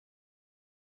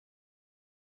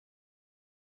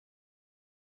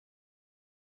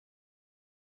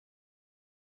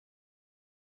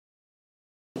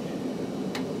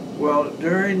Well,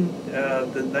 during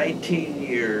the 19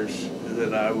 years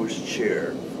that I was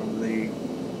chair, from the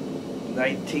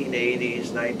 1980s,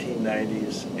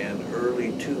 1990s, and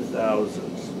early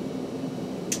 2000s,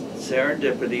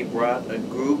 Serendipity brought a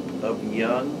group of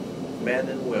young men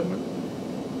and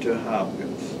women to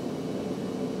Hopkins.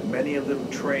 Many of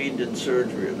them trained in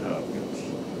surgery at Hopkins.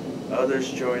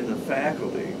 Others joined the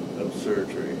faculty of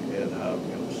surgery at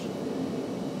Hopkins.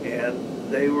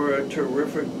 And they were a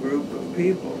terrific group of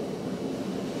people.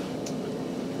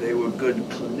 They were good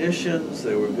clinicians,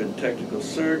 they were good technical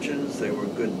surgeons, they were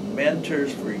good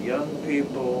mentors for young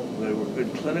people, they were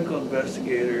good clinical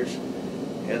investigators,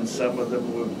 and some of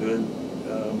them were good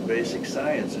basic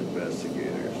science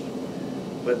investigators.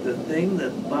 But the thing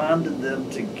that bonded them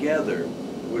together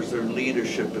was their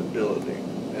leadership ability.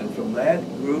 And from that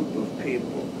group of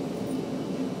people,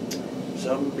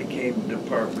 some became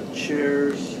department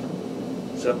chairs,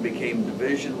 some became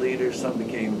division leaders, some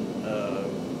became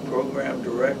program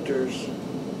directors,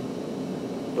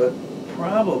 but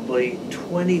probably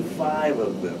 25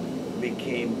 of them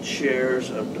became chairs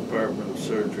of Department of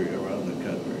Surgery around the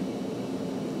country.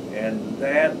 And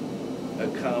that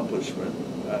accomplishment,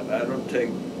 I don't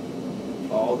take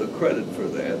all the credit for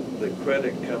that. The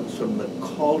credit comes from the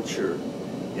culture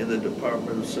in the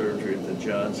Department of Surgery at the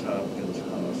Johns Hopkins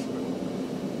Hospital.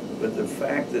 But the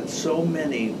fact that so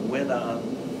many went on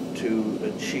to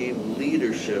achieve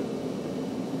leadership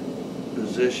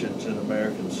positions in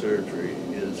American surgery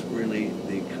is really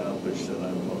the accomplishment that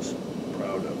I'm most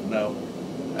proud of. Now,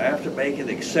 I have to make an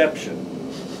exception.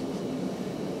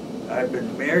 I've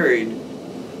been married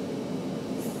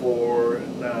for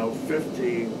now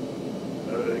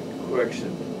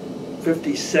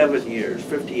 57 years,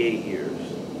 58 years,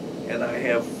 and I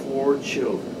have 4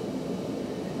 children.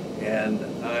 And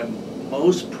I'm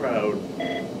most proud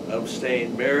of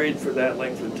staying married for that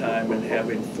length of time and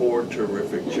having 4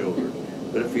 terrific children.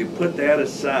 But if you put that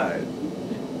aside,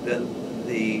 then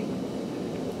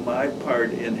my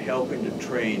part in helping to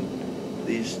train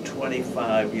these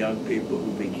 25 young people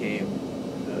who became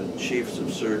chiefs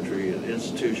of surgery at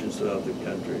institutions throughout the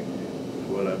country is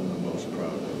what I'm the most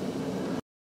proud of.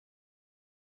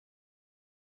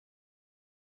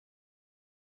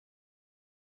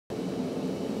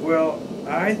 Well,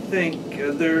 I think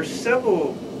there are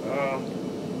several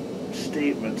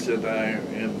statements that I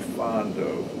am fond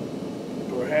of.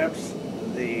 Perhaps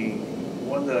the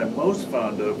one that I'm most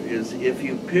fond of is, if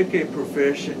you pick a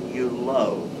profession you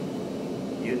love,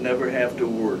 you never have to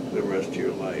work the rest of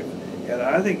your life. And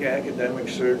I think academic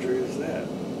surgery is that.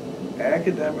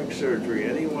 Academic surgery,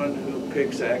 anyone who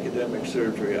picks academic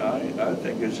surgery, I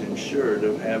think is insured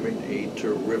of having a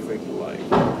terrific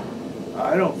life.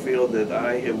 I don't feel that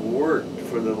I have worked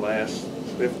for the last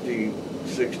 50,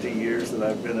 60 years that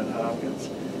I've been at Hopkins.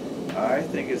 I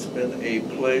think it's been a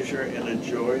pleasure and a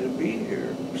joy to be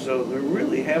here. So there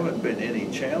really haven't been any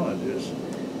challenges.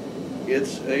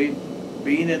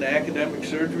 Being in academic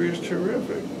surgery is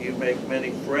terrific. You make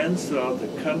many friends throughout the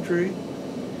country.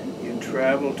 You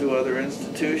travel to other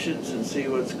institutions and see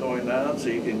what's going on so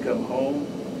you can come home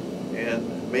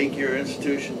and make your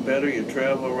institution better. You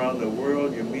travel around the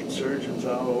world, you meet surgeons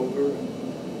all over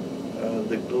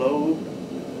the globe.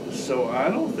 So I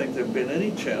don't think there have been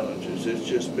any challenges. It's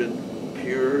just been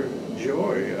pure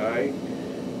joy. I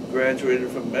graduated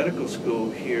from medical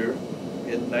school here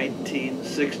in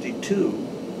 1962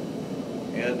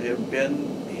 and have been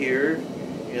here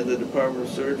in the Department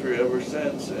of Surgery ever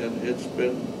since, and it's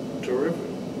been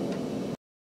terrific.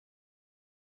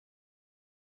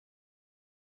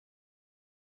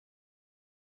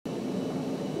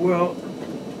 Well,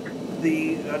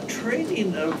 the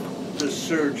training of the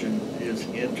surgeon is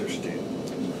interesting,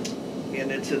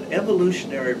 and it's an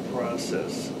evolutionary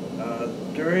process.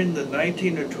 During the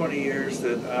 19 or 20 years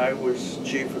that I was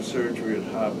chief of surgery at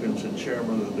Hopkins and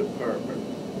chairman of the department,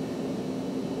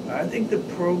 I think the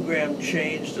program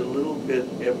changed a little bit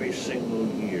every single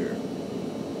year. I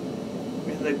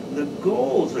mean, the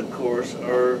goals, of course,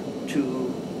 are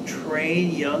to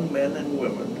train young men and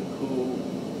women who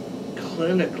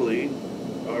clinically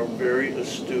are very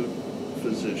astute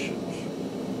physicians,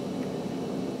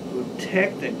 who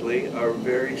technically are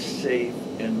very safe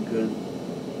and good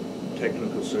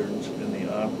technical surgeons in the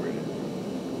operating room,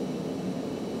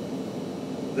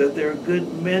 that they're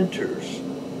good mentors,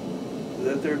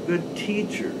 that they're good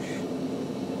teachers,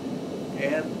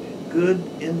 and good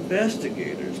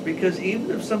investigators. Because even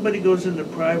if somebody goes into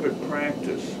private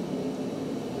practice,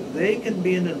 they can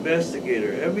be an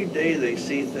investigator. Every day they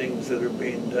see things that are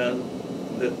being done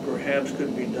that perhaps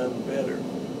could be done better.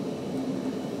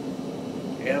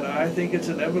 And I think it's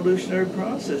an evolutionary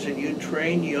process, and you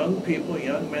train young people,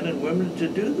 young men and women, to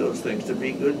do those things, to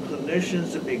be good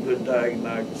clinicians, to be good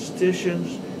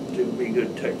diagnosticians, to be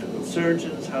good technical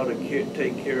surgeons, how to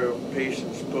take care of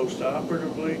patients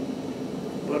post-operatively,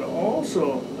 but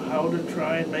also how to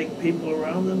try and make people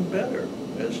around them better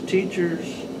as teachers,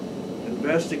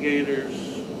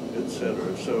 investigators,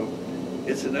 etc. So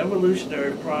it's an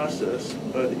evolutionary process,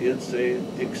 but it's an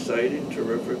exciting,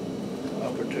 terrific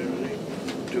opportunity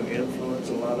to influence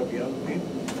a lot of young people.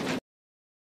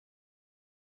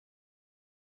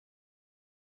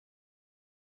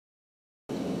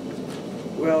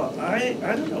 Well, I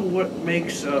don't know what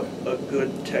makes up a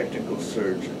good technical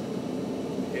surgeon.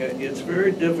 It's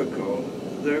very difficult.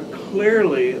 There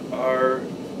clearly are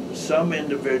some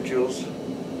individuals,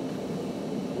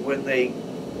 when they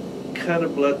cut a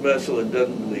blood vessel, it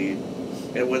doesn't bleed.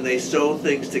 And when they sew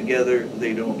things together,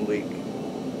 they don't leak.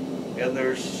 And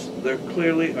there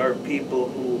clearly are people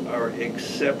who are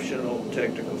exceptional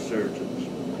technical surgeons.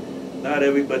 Not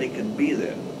everybody can be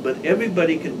that, but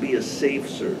everybody can be a safe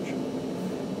surgeon.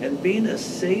 And being a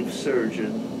safe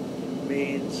surgeon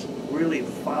means really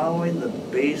following the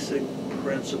basic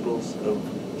principles of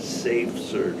safe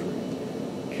surgery.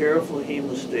 Careful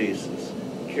hemostasis,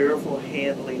 careful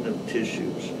handling of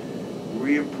tissues,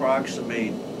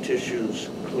 reapproximate tissues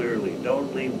clearly,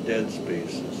 don't leave dead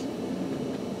spaces.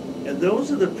 And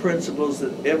those are the principles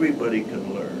that everybody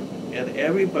can learn, and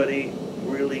everybody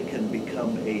really can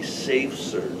become a safe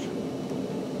surgeon.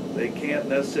 They can't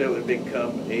necessarily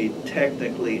become a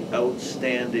technically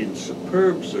outstanding,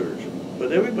 superb surgeon,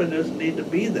 but everybody doesn't need to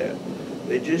be that.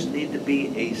 They just need to be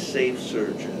a safe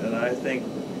surgeon, and I think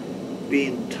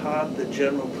being taught the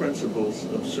general principles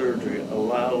of surgery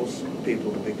allows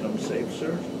people to become safe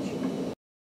surgeons.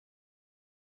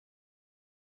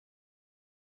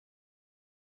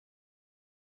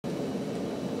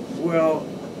 Well,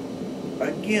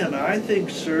 again, I think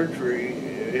surgery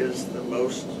is the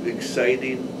most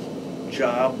exciting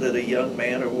job that a young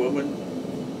man or woman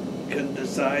can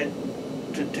decide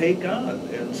to take on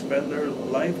and spend their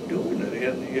life doing it.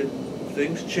 And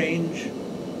things change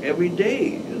every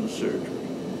day in surgery.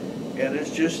 And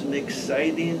it's just an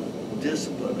exciting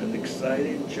discipline, an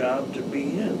exciting job to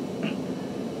be in.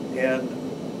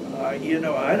 And, you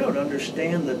know, I don't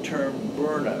understand the term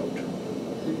burnout.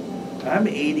 I'm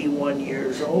 81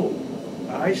 years old.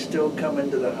 I still come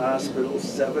into the hospital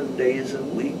 7 days a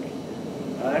week.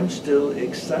 I'm still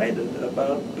excited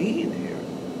about being here.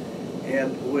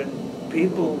 And when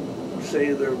people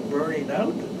say they're burning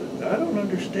out, I don't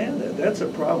understand that. That's a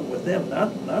problem with them,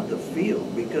 not the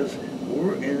field, because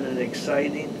we're in an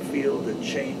exciting field that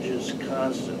changes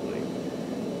constantly.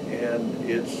 And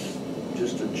it's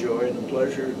just a joy and a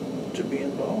pleasure to be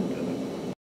involved in it.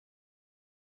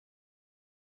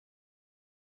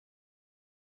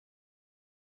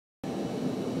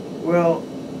 Well,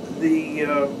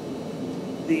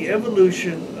 the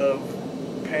evolution of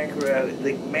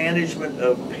the management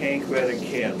of pancreatic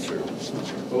cancer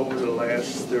over the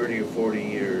last 30 or 40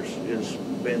 years has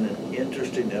been an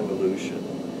interesting evolution.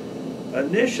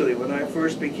 Initially, when I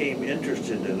first became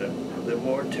interested in it, the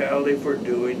mortality for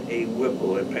doing a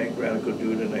Whipple, a pancreatic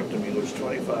duodenectomy, was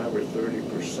 25 or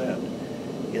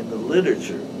 30% in the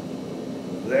literature.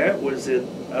 That was in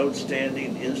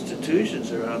outstanding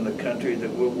institutions around the country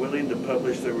that were willing to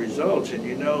publish the results. And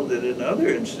you know that in other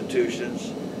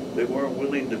institutions that weren't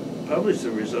willing to publish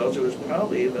the results, it was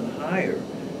probably even higher.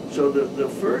 So the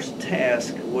first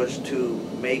task was to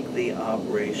make the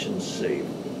operation safe.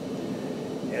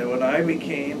 And when I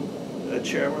became a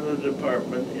chairman of the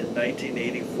department in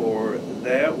 1984,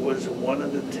 that was one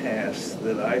of the tasks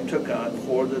that I took on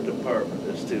for the department,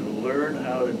 is to learn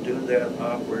how to do that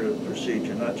operative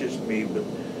procedure. Not just me, but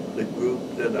the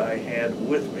group that I had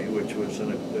with me, which was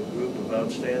a group of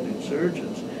outstanding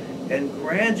surgeons. And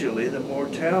gradually the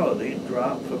mortality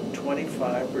dropped from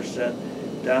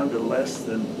 25% down to less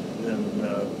than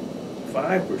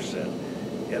 5%.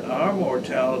 And our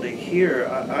mortality here,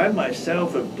 I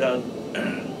myself have done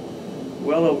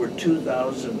well over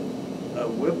 2,000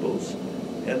 Whipples,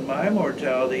 and my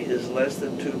mortality is less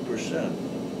than 2%.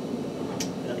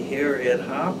 And here at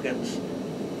Hopkins,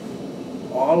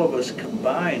 all of us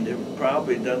combined have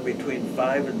probably done between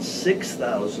 5,000 and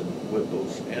 6,000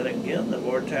 Whipples, and again, the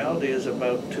mortality is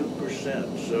about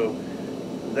 2%. So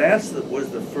was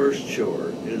the first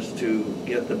chore, is to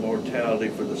get the mortality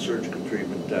for the surgical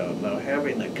treatment down. Now,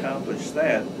 having accomplished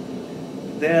that,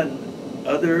 then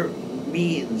other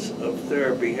means of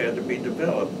therapy had to be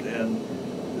developed, and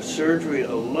the surgery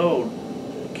alone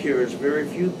cures very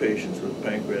few patients with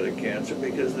pancreatic cancer,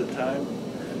 because the time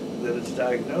that it's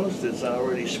diagnosed, it's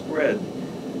already spread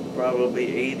probably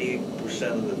 80%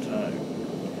 of the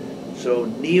time. So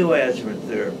neoadjuvant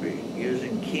therapy,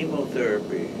 using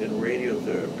chemotherapy and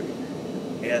radiotherapy,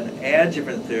 and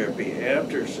adjuvant therapy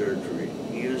after surgery,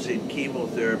 using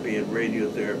chemotherapy and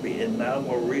radiotherapy, and now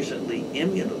more recently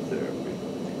immunotherapy.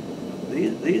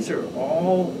 These are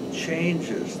all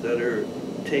changes that are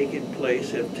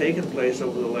have taken place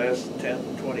over the last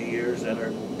 10, 20 years and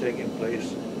are taking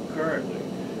place currently.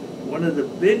 One of the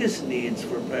biggest needs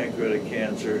for pancreatic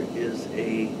cancer is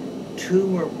a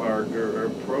tumor marker or a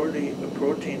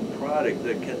protein product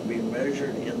that can be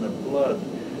measured in the blood.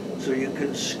 So you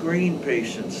can screen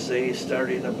patients, say,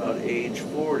 starting about age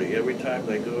 40. Every time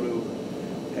they go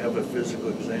to have a physical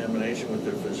examination with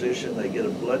their physician, they get a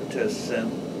blood test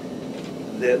sent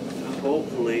that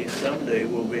hopefully someday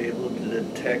will be able to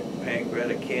detect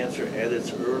pancreatic cancer at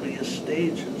its earliest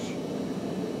stages.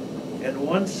 And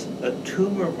once a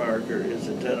tumor marker is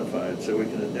identified, so we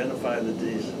can identify the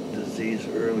disease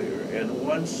earlier, and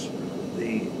once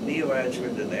the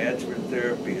neoadjuvant and adjuvant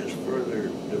therapy is further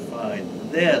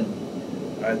defined, then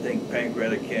I think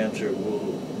pancreatic cancer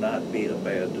will not be a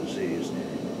bad disease.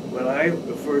 When I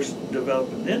first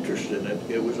developed an interest in it,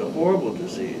 it was a horrible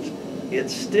disease.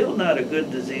 It's still not a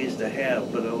good disease to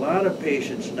have, but a lot of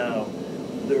patients now,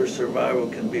 their survival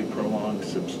can be prolonged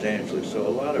substantially. So a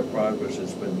lot of progress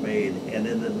has been made, and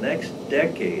in the next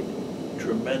decade,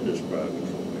 tremendous progress